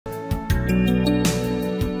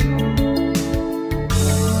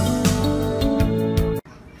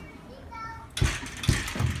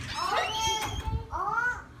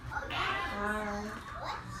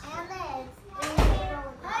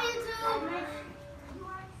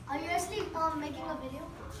Making a video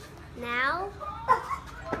now.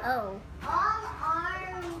 Oh.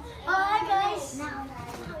 Hi guys.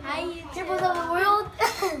 Hi YouTube. People of the world.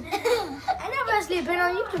 I never actually been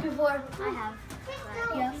on YouTube before. I have.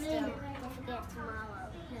 Yeah. Still, don't forget tomorrow.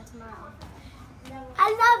 Yeah, tomorrow. I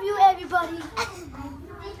love you, everybody.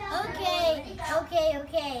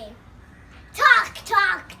 Okay.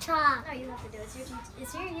 Talk. No, you have to do it.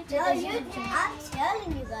 It's your YouTube. No, I'm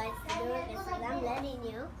telling you guys to do it because I'm letting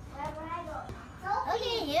you.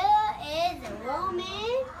 Okay, here is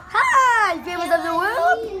Roman. Hi, famous of the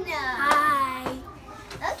world. Hi.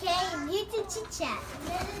 Okay, you can chit chat.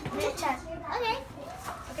 Chit chat. Okay.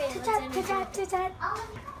 Chit chat.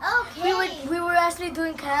 Okay. We were actually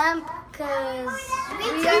doing camp because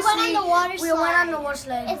we went on the water slide. We went on the water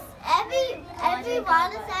slide. It's every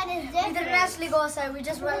water slide is different. We didn't actually go outside. We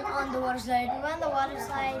just went on the water slide. We went on the water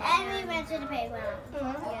slide and we went to the playground.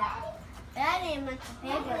 Yeah. I didn't went to the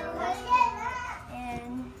playground.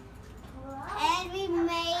 And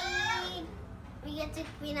we get to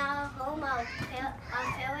clean our home our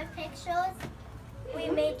favorite pictures. We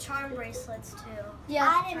made charm bracelets too. Yeah.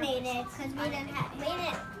 I didn't make it because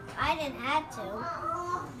I didn't have to.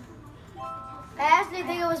 I actually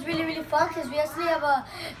think it was really, really fun because we actually have a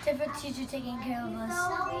different teacher taking care of us.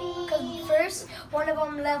 Because first, one of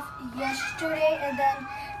them left yesterday and then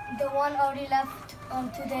the one already left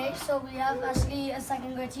today. So we have actually a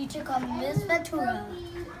second grade teacher called Miss Ventura.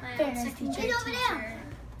 Very nice teacher. She's over there.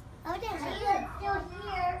 Oh, there she is. Still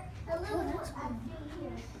here.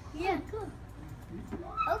 Yeah, cool.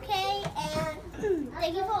 Okay, and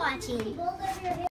thank you for watching.